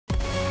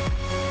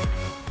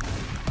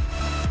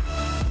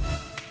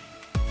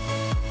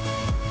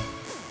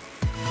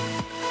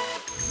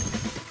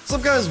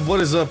What's up, guys? What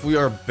is up? We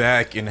are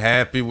back in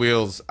Happy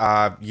Wheels.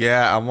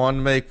 Yeah, I want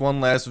to make one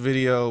last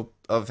video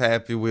of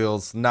Happy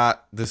Wheels.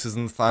 This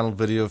isn't the final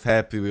video of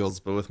Happy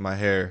Wheels, but with my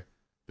hair,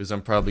 because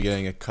I'm probably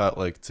getting a cut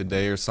like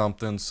today or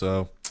something.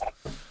 So,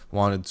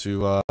 wanted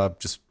to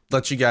just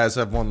let you guys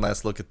have one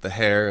last look at the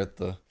hair, at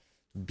the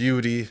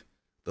beauty,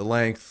 the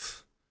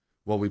length,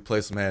 while we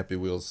play some Happy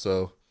Wheels.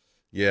 So,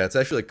 yeah, it's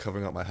actually like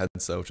covering up my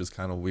headset, which is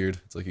kind of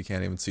weird. It's like you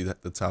can't even see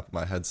the top of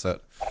my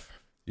headset.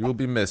 You will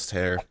be missed,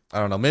 hair. I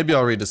don't know, maybe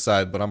I'll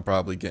redecide, but I'm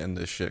probably getting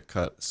this shit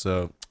cut.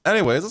 So,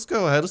 anyways, let's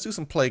go ahead. Let's do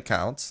some play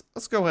counts.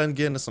 Let's go ahead and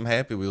get into some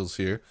Happy Wheels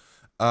here.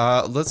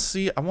 Let's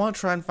see. I want to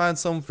try and find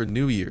something for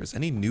New Year's.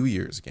 Any New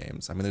Year's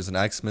games? I mean, there's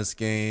an Xmas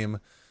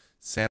game,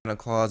 Santa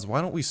Claus.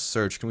 Why don't we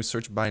search? Can we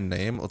search by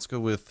name? Let's go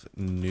with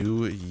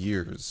New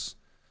Year's.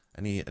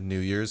 Any New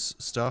Year's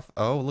stuff?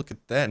 Oh, look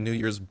at that. New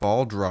Year's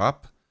ball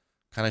drop.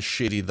 Kind of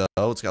shitty,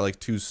 though. It's got like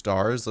 2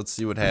 stars. Let's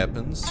see what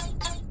happens.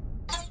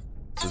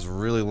 This is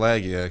really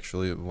laggy,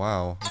 actually.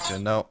 Wow. Okay,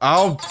 no.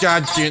 Oh,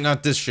 god damn,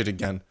 not this shit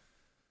again.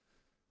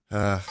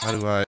 How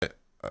do I...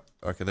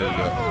 okay, there we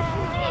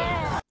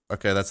go.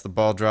 Okay, that's the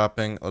ball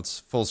dropping. Let's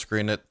full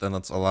screen it, then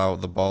let's allow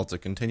the ball to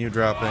continue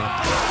dropping.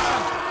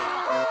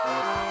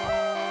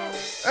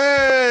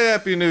 Hey,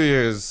 Happy New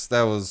Year's!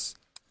 That was...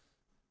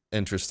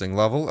 interesting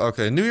level.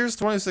 Okay, New Year's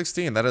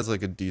 2016. That is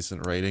like a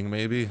decent rating,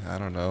 maybe? I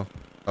don't know.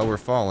 Oh, we're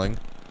falling.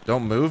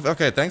 Don't move?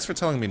 Okay, thanks for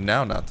telling me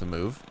now not to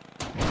move.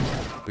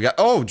 We got,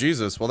 oh,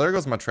 Jesus. Well, there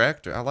goes my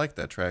tractor. I like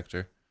that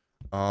tractor.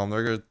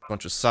 There goes a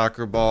bunch of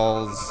soccer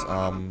balls.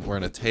 We're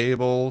in a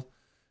table.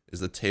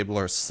 Is the table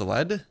our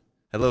sled?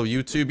 Hello,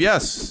 YouTube.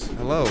 Yes.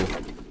 Hello.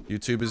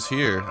 YouTube is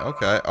here.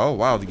 Okay. Oh,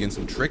 wow. They're getting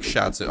some trick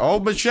shots. Oh,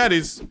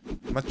 machetes.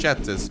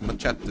 Machetes.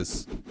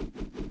 Machetes.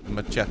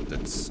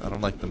 Machetes. I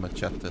don't like the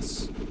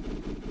machetes.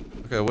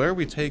 Okay, where are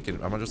we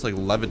taking? I'm just like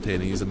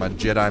levitating using my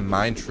Jedi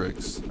mind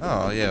tricks.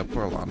 Oh, yeah.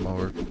 Poor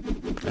lawnmower.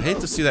 I hate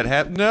to see that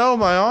happen. No,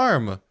 my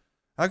arm.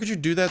 How could you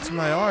do that to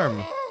my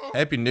arm?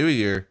 Happy New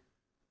Year.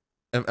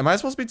 Am I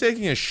supposed to be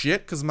taking a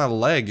shit? Because my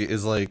leg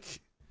is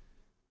like,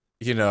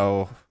 you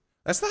know,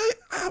 that's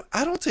not,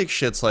 I don't take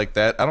shits like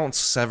that. I don't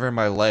sever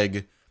my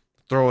leg,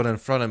 throw it in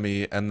front of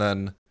me, and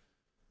then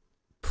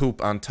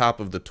poop on top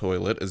of the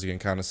toilet, as you can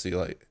kind of see,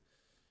 like,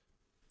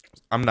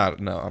 I'm not,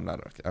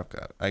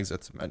 okay,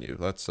 exit the menu.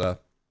 Let's,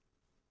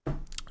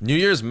 New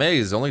Year's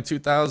Maze, only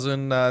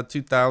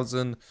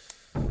 2,000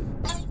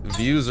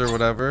 views or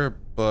whatever,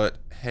 but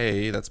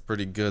hey, that's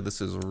pretty good. This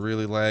is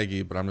really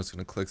laggy, but I'm just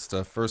gonna click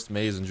stuff. First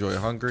maze, enjoy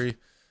hungry.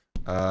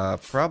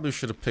 Probably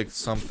should have picked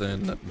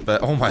something,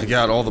 but oh my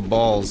god, all the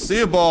balls. See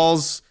ya,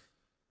 balls!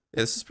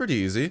 Yeah, this is pretty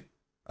easy.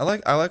 I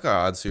like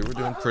our odds here. We're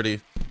doing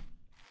pretty...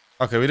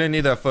 okay, we didn't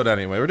need that foot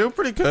anyway. We're doing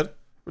pretty good.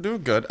 We're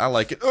doing good. I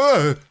like it.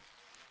 Oh,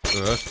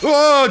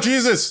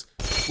 Jesus!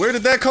 Where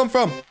did that come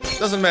from?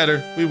 Doesn't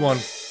matter. We won.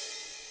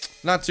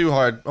 Not too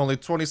hard. Only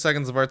 20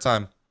 seconds of our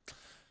time.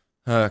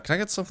 Can I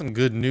get something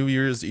good? New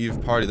Year's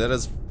Eve party. That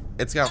is,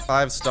 it's got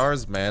 5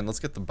 stars, man. Let's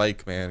get the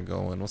bike man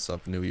going. What's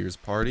up, New Year's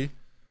party?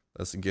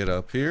 Let's get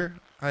up here.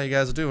 How you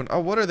guys doing?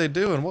 Oh, what are they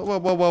doing? Whoa, whoa,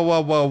 whoa, whoa,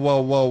 whoa, whoa,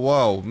 whoa, whoa,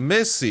 whoa.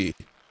 Missy,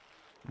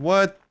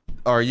 what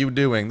are you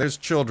doing? There's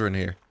children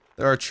here.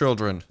 There are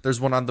children.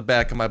 There's one on the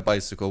back of my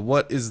bicycle.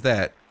 What is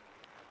that?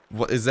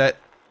 What is that?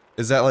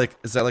 Is that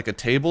like a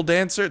table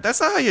dancer?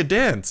 That's not how you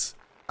dance.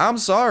 I'm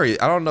sorry.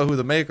 I don't know who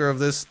the maker of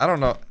this. I don't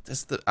know.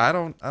 I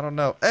don't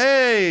know.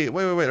 Hey,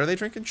 wait. Are they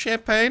drinking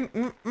champagne?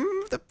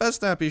 That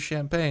best not be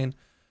champagne.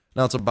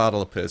 No, it's a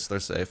bottle of piss. They're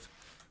safe.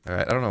 All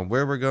right. I don't know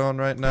where we're going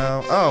right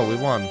now. Oh, we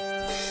won.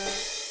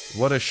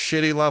 What a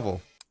shitty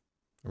level.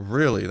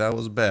 Really, that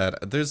was bad.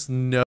 There's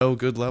no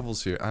good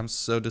levels here. I'm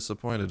so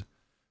disappointed.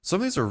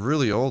 Some of these are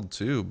really old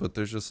too, but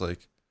they're just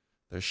like,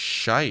 they're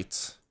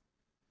shite.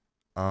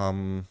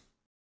 Nah,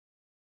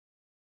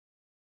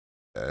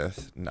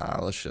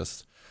 let's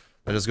just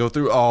go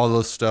through all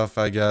the stuff,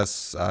 I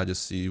guess.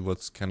 Just see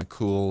what's kind of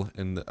cool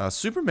in the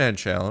Superman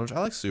challenge.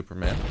 I like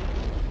Superman.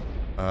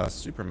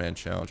 Superman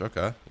challenge.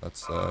 Okay,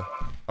 let's. Oh,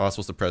 I was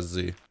supposed to press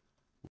Z.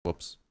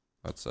 Whoops.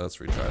 Let's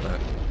retry that.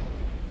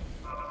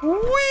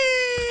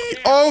 Whee!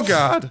 Oh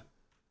God.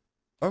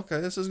 Okay,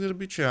 this is gonna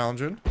be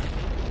challenging.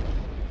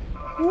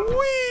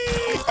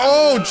 Whee!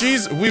 Oh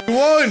jeez, we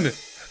won.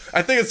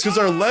 I think it's because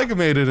our leg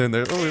made it in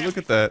there. Oh, wait, look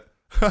at that.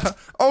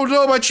 Oh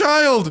no, my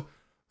child!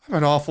 I'm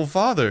an awful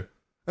father.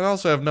 I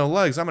also have no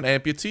legs. I'm an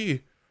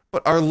amputee.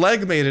 But our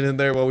leg made it in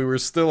there while we were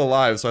still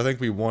alive, so I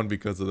think we won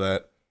because of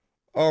that.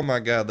 Oh my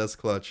god, that's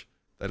clutch.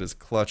 That is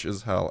clutch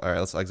as hell. Alright,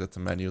 let's exit the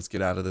menu. Let's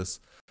get out of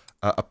this.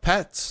 A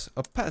pet.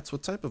 A pet.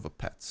 What type of a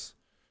pet?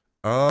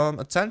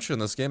 Attention.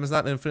 This game is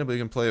not infinite, but you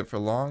can play it for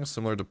long.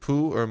 Similar to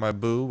Pooh or My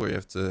Boo, where you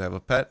have to have a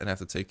pet and have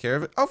to take care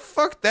of it. Oh,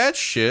 fuck that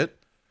shit.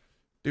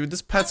 Dude,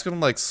 this pet's gonna,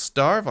 like,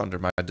 starve under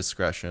my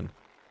discretion.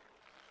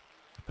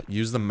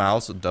 Use the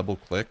mouse, double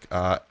click.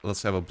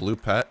 Let's have a blue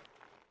pet.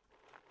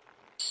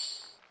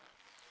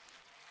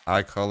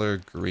 Eye color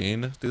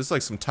green. Dude, this is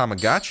like some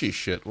Tamagotchi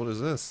shit. What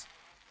is this?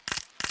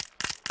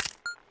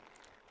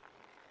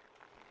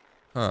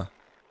 Huh.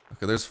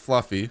 Okay, there's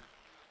Fluffy.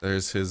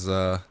 There's his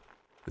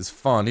is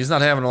fun. He's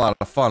not having a lot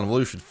of fun.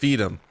 We should feed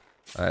him.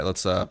 Alright,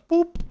 let's,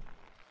 boop.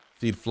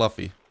 Feed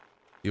Fluffy.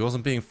 He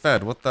wasn't being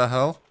fed. What the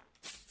hell?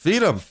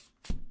 Feed him!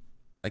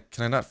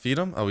 Can I not feed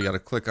him? Oh, we gotta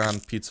click on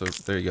pizza.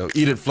 There you go.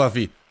 Eat it,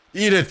 Fluffy!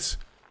 Eat it!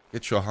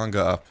 Get your hunger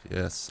up.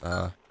 Yes,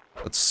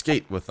 let's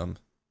skate with him.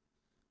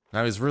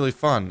 Now he's really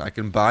fun. I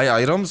can buy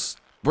items.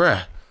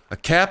 Bruh. A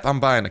cap? I'm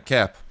buying a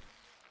cap.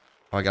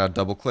 Oh, I gotta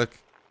double click.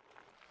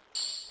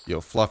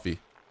 Yo, Fluffy.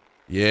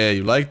 Yeah,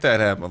 you like that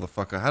hat,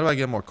 motherfucker. How do I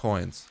get more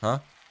coins? Huh?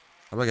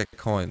 How do I get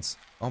coins?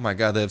 Oh my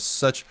god, they have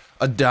such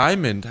a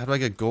diamond. How do I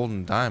get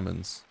golden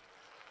diamonds?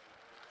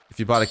 If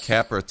you bought a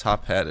cap or a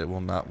top hat, it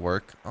will not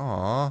work.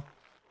 Aww.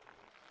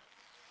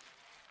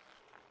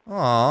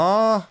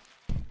 Aww.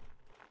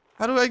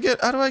 How do I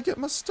get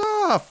my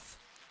stuff?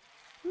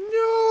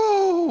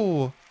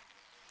 No.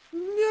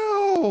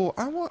 No.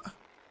 I want...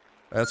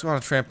 Let's go on a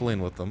trampoline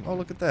with them. Oh,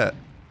 look at that.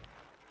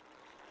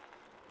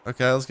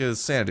 Okay, let's get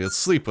his sanity. Let's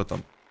sleep with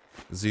them.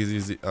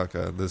 Easy.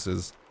 Okay, this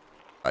is...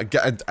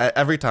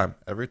 every time.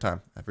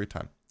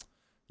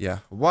 Yeah.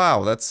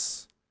 Wow,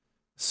 that's...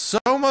 so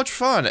much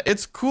fun.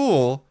 It's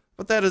cool,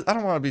 but that is... I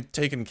don't want to be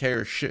taking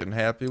care of shit and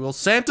happy. Well,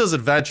 Santa's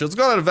adventure. Let's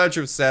go on an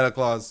adventure with Santa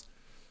Claus.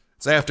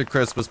 It's after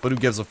Christmas, but who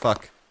gives a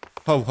fuck?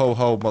 Ho, ho,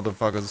 ho,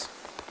 motherfuckers.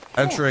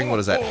 Entering, what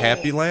is that,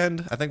 Happy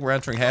Land? I think we're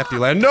entering Happy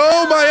Land.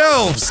 No, my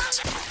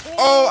elves!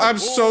 Oh, I'm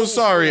so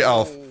sorry,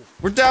 elf.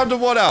 We're down to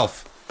one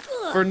elf.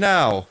 For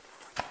now.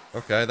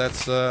 Okay,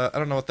 that's, I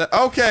don't know what that...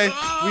 Okay!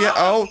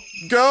 Oh,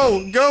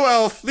 go,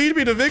 elf! Lead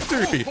me to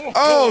victory!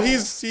 Oh,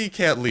 he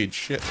can't lead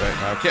shit right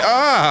now. Okay,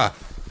 ah!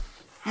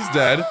 He's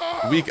dead.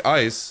 Weak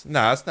ice.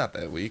 Nah, it's not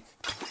that weak.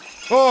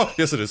 Oh,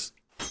 yes it is.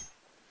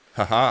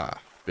 Haha,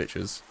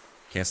 bitches.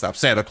 Can't stop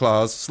Santa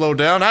Claus. Slow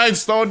down. I ain't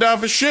slowing down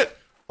for shit!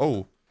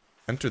 Oh,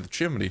 enter the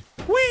chimney.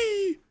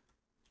 Whee!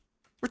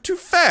 We're too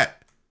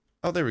fat!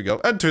 Oh, there we go.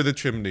 Enter the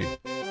chimney.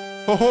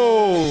 Ho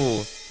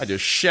ho! I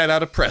just shat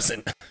out a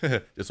present.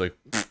 Just like,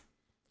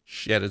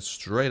 shat it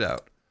straight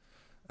out.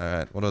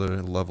 Alright, what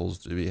other levels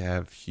do we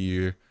have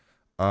here?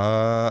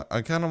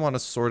 I kind of want to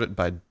sort it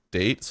by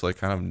date, so like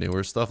kind of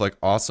newer stuff. Like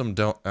awesome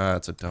don't,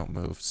 it's a don't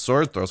move.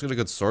 Sword throw, let's get a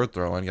good sword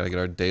throw in. Gotta get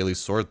our daily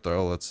sword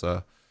throw. Let's,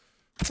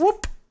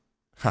 whoop!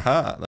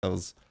 Haha, that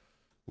was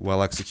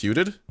well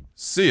executed.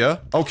 See ya.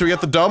 Oh, can we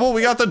get the double?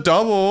 We got the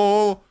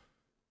double!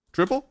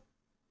 Triple?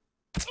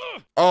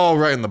 Oh,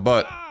 right in the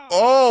butt.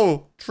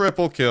 Oh,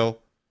 triple kill.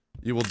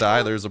 You will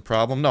die, there's a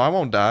problem. No, I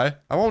won't die.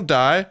 I won't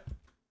die.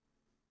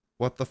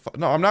 What the fuck?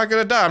 No, I'm not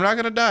gonna die. I'm not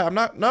gonna die. I'm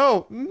not.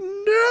 No.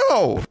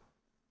 No!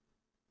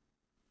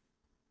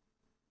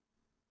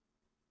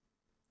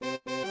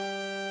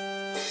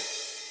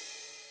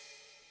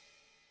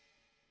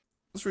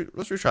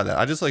 Let's retry that.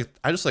 I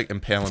just like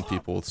impaling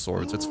people with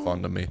swords. It's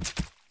fun to me.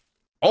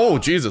 Oh,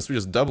 Jesus. We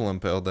just double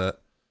impaled that.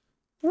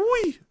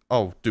 Whee!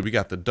 Oh, dude, we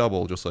got the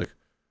double. Just like.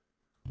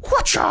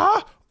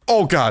 Whatcha?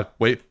 Oh, God.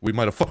 Wait, we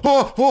might have.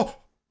 Oh!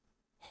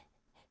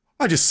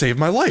 I just saved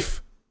my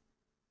life.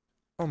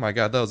 Oh my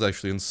god, that was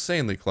actually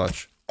insanely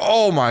clutch.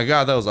 Oh my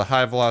god, that was a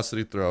high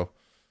velocity throw.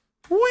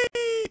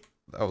 Whee!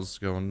 That was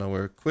going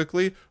nowhere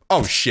quickly.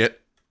 Oh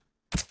shit.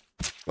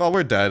 Well,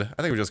 we're dead.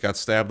 I think we just got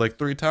stabbed like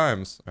 3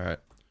 times. Alright.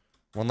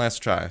 One last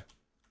try.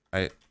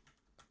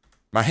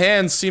 My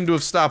hands seem to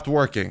have stopped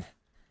working.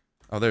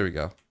 Oh, there we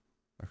go.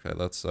 Okay,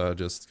 let's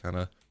just kind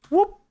of...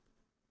 Whoop!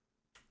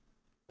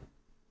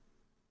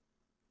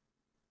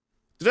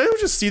 Did anyone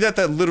just see that?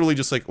 That literally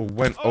just like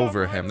went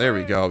over him. There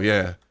we go,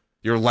 yeah.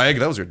 Your leg?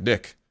 That was your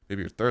dick.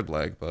 Maybe your third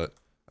leg, but...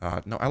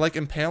 no, I like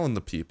impaling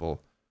the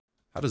people.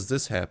 How does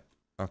this happen?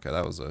 Okay,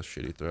 that was a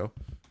shitty throw.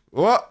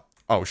 What?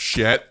 Oh,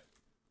 shit.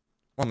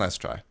 One last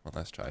try. One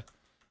last try.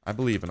 I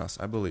believe in us.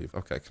 I believe.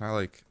 Okay, can I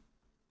like...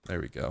 There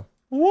we go.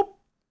 Whoop.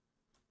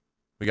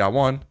 We got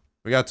 1.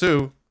 We got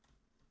 2.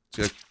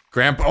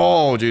 Grandpa...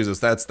 Oh, Jesus.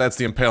 That's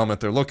the impalement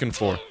they're looking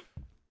for.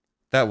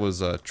 That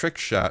was a trick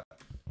shot.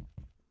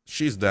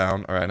 She's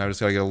down. Alright, now I just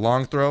gotta get a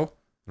long throw, and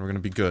we're gonna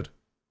be good.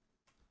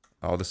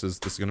 Oh, this is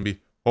gonna be...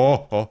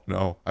 Oh,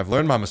 no. I've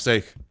learned my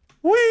mistake.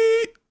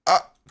 Whee!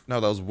 Ah! No,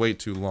 that was way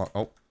too long.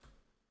 Oh.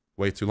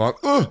 Way too long.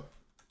 Ugh!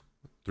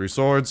 3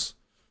 swords.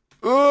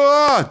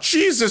 Ugh!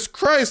 Jesus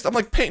Christ! I'm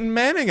like Peyton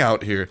Manning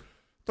out here.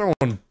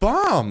 Throwing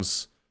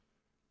bombs.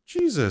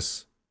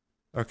 Jesus.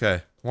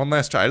 Okay. One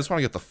last try. I just want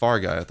to get the far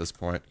guy at this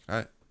point.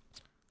 Come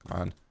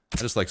on. I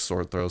just like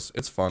sword throws.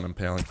 It's fun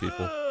impaling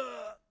people.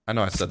 I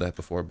know I said that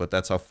before, but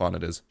that's how fun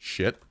it is.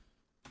 Shit.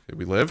 Okay,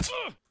 we lived.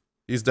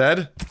 He's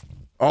dead.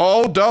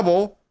 Oh,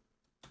 double.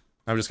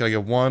 Now we just gotta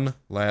get one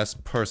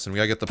last person. We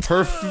gotta get the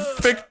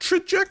perfect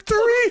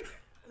trajectory.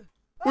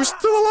 We're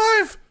still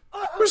alive.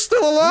 We're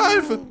still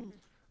alive.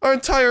 Our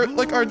entire,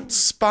 like, our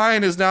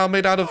spine is now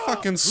made out of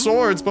fucking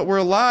swords, but we're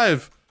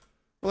alive.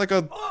 We're like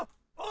a...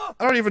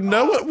 I don't even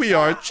know what we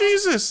are.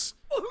 Jesus.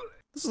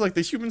 This is like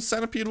the human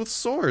centipede with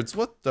swords.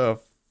 What the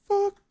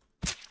fuck?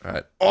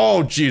 Alright.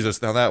 Oh,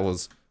 Jesus. Now that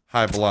was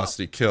high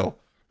velocity kill.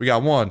 We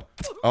got 1.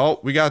 Oh,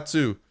 we got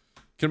 2.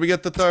 Can we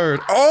get the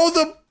 3rd? Oh,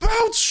 the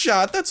bounce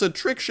shot! That's a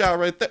trick shot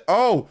right there.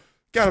 Oh,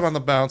 got him on the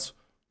bounce.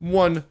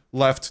 1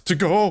 left to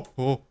go.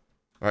 Oh,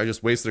 Alright,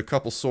 just wasted a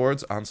couple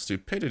swords on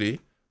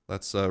stupidity.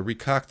 Let's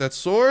recock that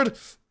sword.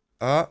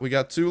 We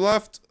got 2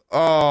 left.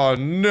 Oh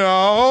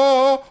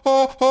no!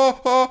 Oh,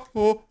 oh, oh,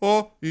 oh,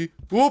 oh,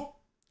 whoop!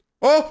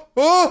 Oh,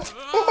 oh,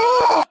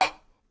 oh,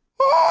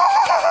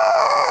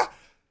 oh!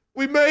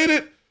 We made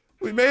it!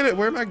 We made it!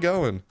 Where am I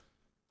going?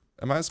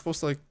 Am I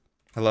supposed to like...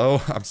 Hello?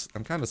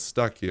 I'm kind of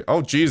stuck here.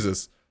 Oh,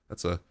 Jesus.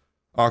 That's a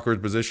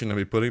awkward position to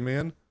be putting me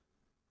in.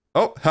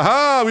 Oh,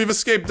 haha! We've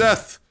escaped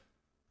death!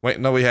 Wait,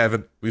 no we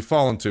haven't. We've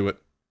fallen to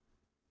it.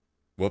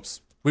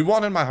 Whoops. We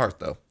won in my heart,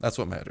 though. That's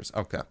what matters.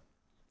 Okay.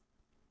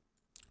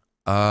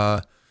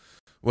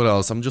 What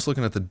else? I'm just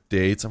looking at the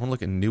dates. I want to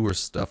look at newer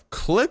stuff.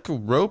 Click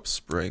rope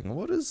spring.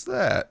 What is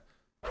that?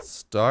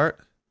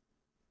 Start.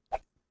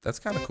 That's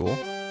kind of cool.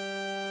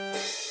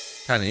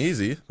 Kind of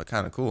easy, but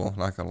kind of cool.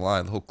 Not gonna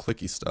lie, the whole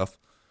clicky stuff.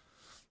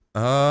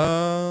 We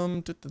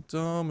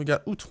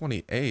got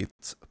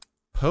 28.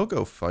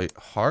 Pogo fight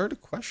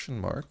hard? Question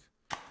mark.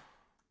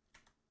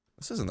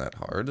 This isn't that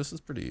hard. This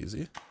is pretty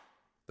easy.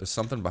 There's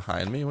something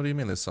behind me. What do you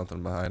mean? There's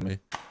something behind me?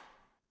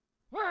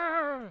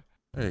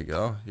 There you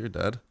go. You're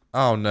dead.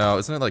 Oh no!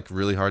 Isn't it like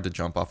really hard to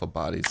jump off of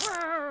bodies?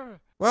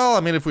 Well, I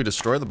mean, if we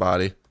destroy the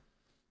body, it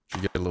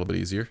should get a little bit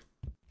easier.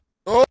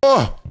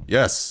 Oh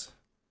yes.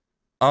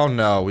 Oh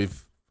no,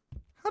 we've.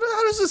 How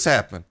does this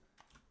happen?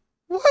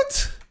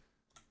 What?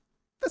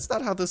 That's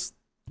not how this...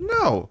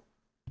 No!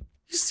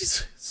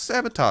 He's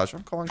sabotage.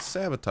 I'm calling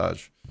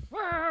sabotage.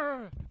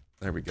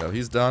 There we go.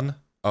 He's done.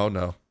 Oh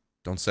no.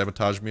 Don't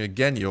sabotage me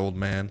again, you old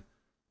man.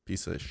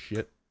 Piece of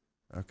shit.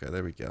 Okay,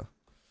 there we go.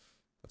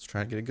 Let's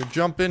try and get a good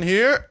jump in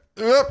here.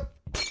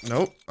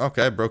 Nope.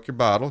 Okay, broke your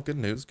bottle. Good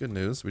news, good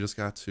news. We just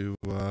got to,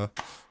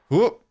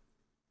 whoop.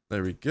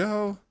 There we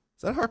go.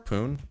 Is that a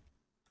harpoon?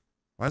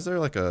 Why is there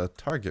like a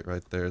target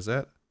right there? Is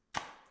that...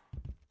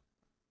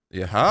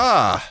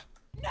 Yaha!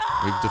 No!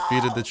 We've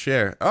defeated the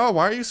chair. Oh,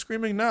 why are you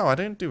screaming no? I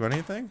didn't do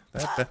anything.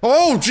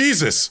 Oh,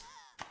 Jesus!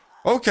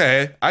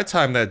 Okay, I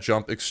timed that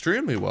jump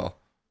extremely well.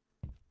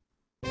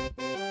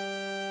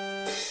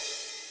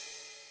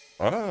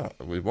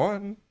 We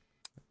won.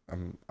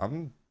 I'm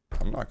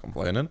not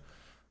complaining.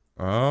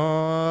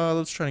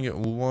 Let's try and get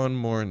one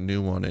more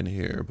new one in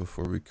here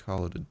before we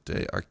call it a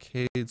day.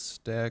 Arcade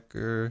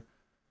stacker.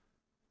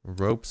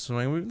 Rope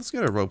swing. Let's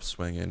get a rope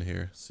swing in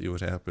here. See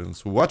what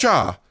happens.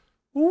 Watcha!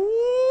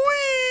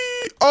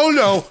 Whee! Oh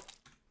no!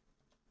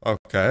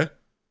 Okay.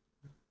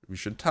 We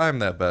should time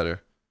that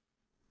better.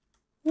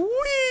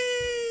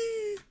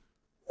 Whee!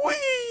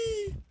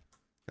 Whee!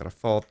 Gotta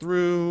fall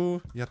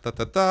through.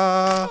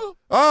 Ya-da-da-da.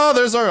 Oh,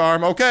 there's our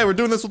arm. Okay, we're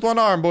doing this with one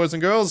arm, boys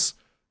and girls.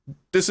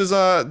 This is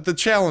the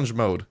challenge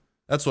mode.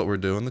 That's what we're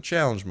doing, the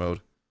challenge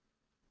mode.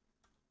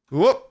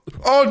 Whoop!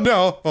 Oh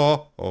no!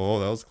 Oh,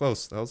 that was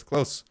close. That was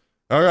close.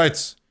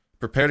 Alright.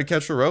 Prepare to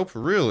catch a rope?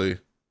 Really?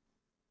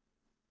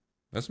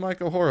 This might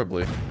go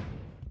horribly.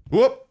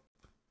 Whoop!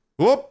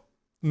 Whoop!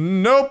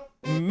 Nope!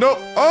 Nope!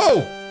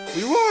 Oh!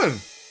 We won!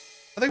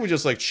 I think we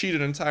just like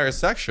cheated an entire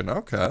section.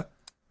 Okay.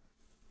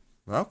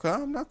 Okay,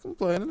 I'm not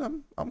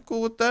complaining. I'm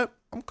cool with that.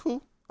 I'm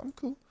cool. I'm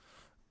cool.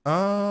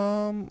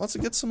 Let's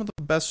get some of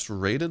the best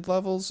rated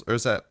levels. Or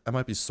is that... I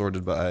might be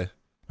sorted by...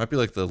 Might be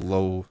like the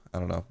low... I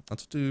don't know.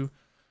 Let's do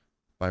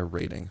by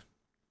rating.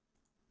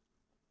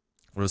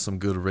 What are some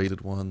good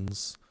rated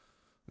ones?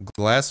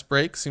 Glass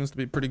Break seems to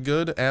be pretty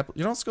good. Apple...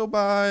 You know, let's go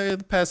by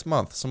the past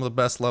month. Some of the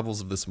best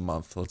levels of this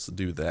month. Let's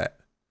do that.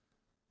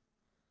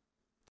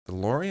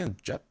 DeLorean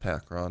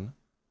Jetpack Run.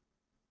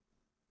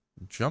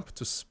 Jump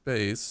to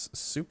Space.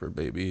 Super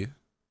Baby.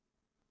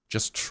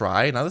 Just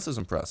Try. Now this is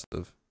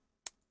impressive.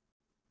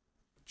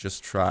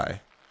 Just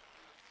Try.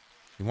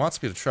 He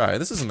wants me to try.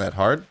 This isn't that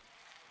hard.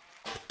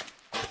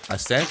 I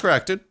stand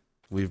corrected.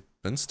 We've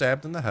been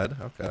stabbed in the head.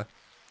 Okay.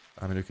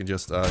 I mean, we can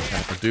just, kind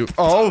of do...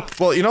 Oh!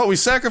 Well, you know what? We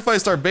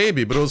sacrificed our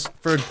baby, but it was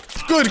for a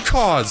good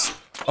cause!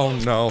 Oh,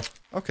 no.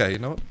 Okay, you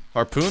know what?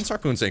 Harpoons?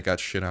 Harpoons ain't got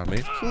shit on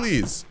me.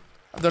 Please.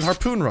 I've done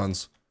harpoon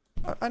runs.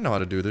 I know how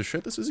to do this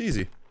shit. This is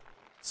easy.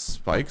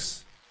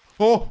 Spikes.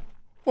 Oh!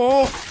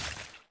 Oh!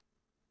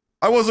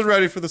 I wasn't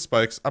ready for the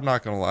spikes. I'm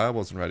not gonna lie. I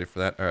wasn't ready for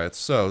that. Alright,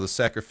 so the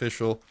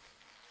sacrificial...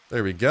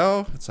 There we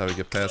go. That's how we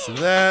get past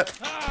that.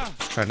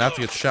 Just try not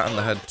to get shot in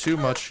the head too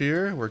much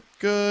here. We're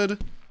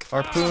good.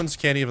 Harpoons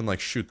can't even,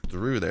 like, shoot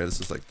through there. This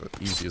is, like, the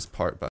easiest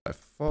part by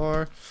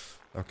far.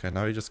 Okay,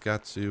 now we just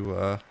got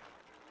to,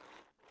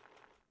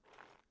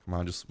 come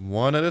on, just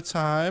one at a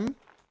time.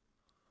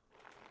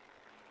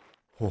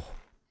 Oh.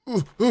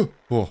 Oh.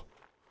 Oh.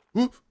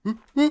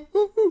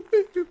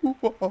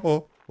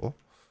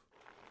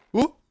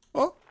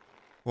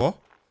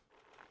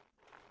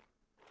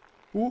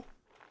 Oh.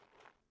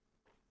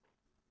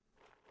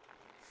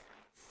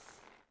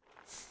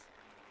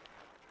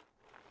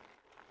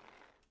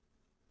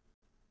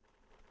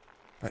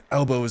 My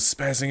elbow is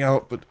spazzing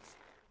out, but...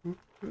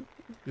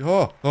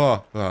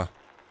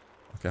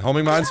 Okay,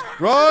 homing mines,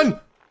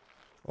 run!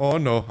 Oh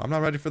no, I'm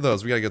not ready for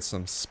those. We gotta get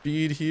some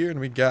speed here, and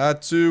we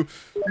got to...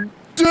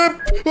 dip!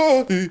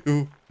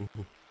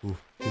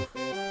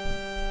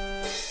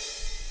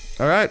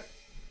 Alright.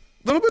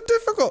 little bit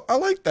difficult. I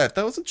like that.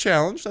 That was a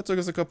challenge. That took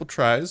us a couple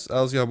tries.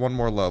 I was one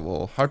more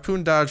level.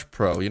 Harpoon Dodge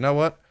Pro. You know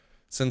what?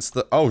 Since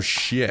the... Oh,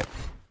 shit.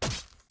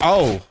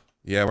 Oh.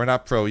 Yeah, we're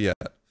not pro yet.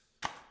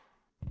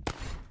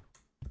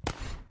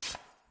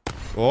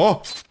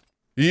 Oh.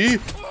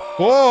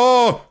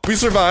 Oh. We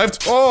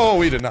survived. Oh,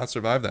 we did not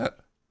survive that.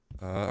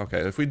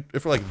 Okay. If we're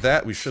like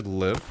that, we should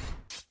live.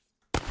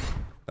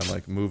 And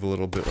like move a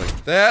little bit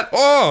like that.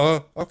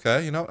 Oh.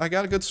 Okay. You know, I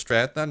got a good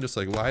strat then. Just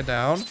like lie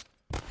down.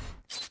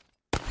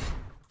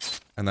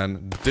 And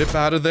then dip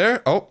out of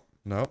there. Oh,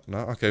 no, no.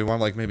 Okay, we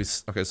want like maybe...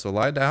 Okay, so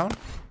lie down.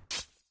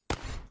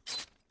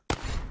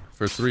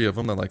 For 3 of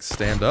them, then like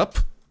stand up.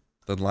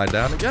 Then lie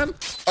down again.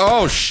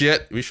 Oh,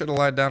 shit. We should have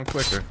lied down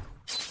quicker.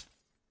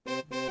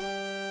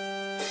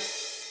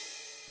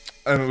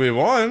 And we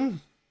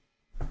won.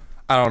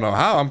 I don't know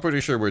how. I'm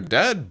pretty sure we're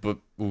dead, but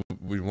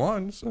we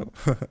won, so...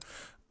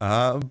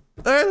 Alright,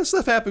 that's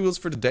enough Happy Wheels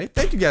for today.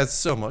 Thank you guys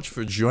so much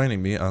for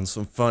joining me on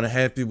some fun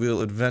Happy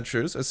Wheel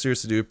adventures. I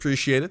seriously do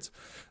appreciate it.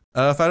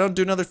 If I don't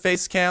do another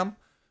Facecam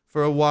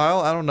for a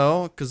while, I don't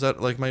know, because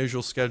that, like, my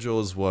usual schedule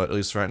is what? At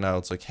least right now,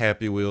 it's like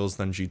Happy Wheels,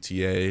 then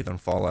GTA, then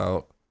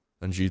Fallout,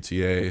 then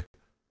GTA.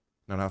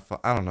 No,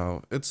 not I don't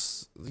know.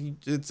 It's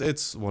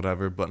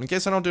whatever. But in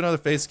case I don't do another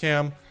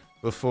Facecam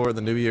before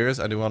the New Year's,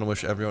 I do want to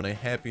wish everyone a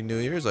Happy New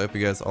Year's. I hope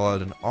you guys all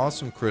had an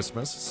awesome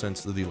Christmas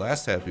since the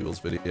last Happy Wheels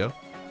video.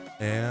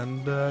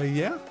 And,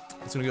 yeah,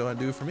 that's gonna go ahead and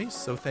do it for me.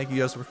 So thank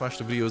you guys for watching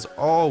the video as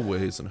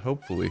always, and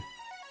hopefully,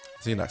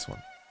 see you next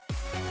one.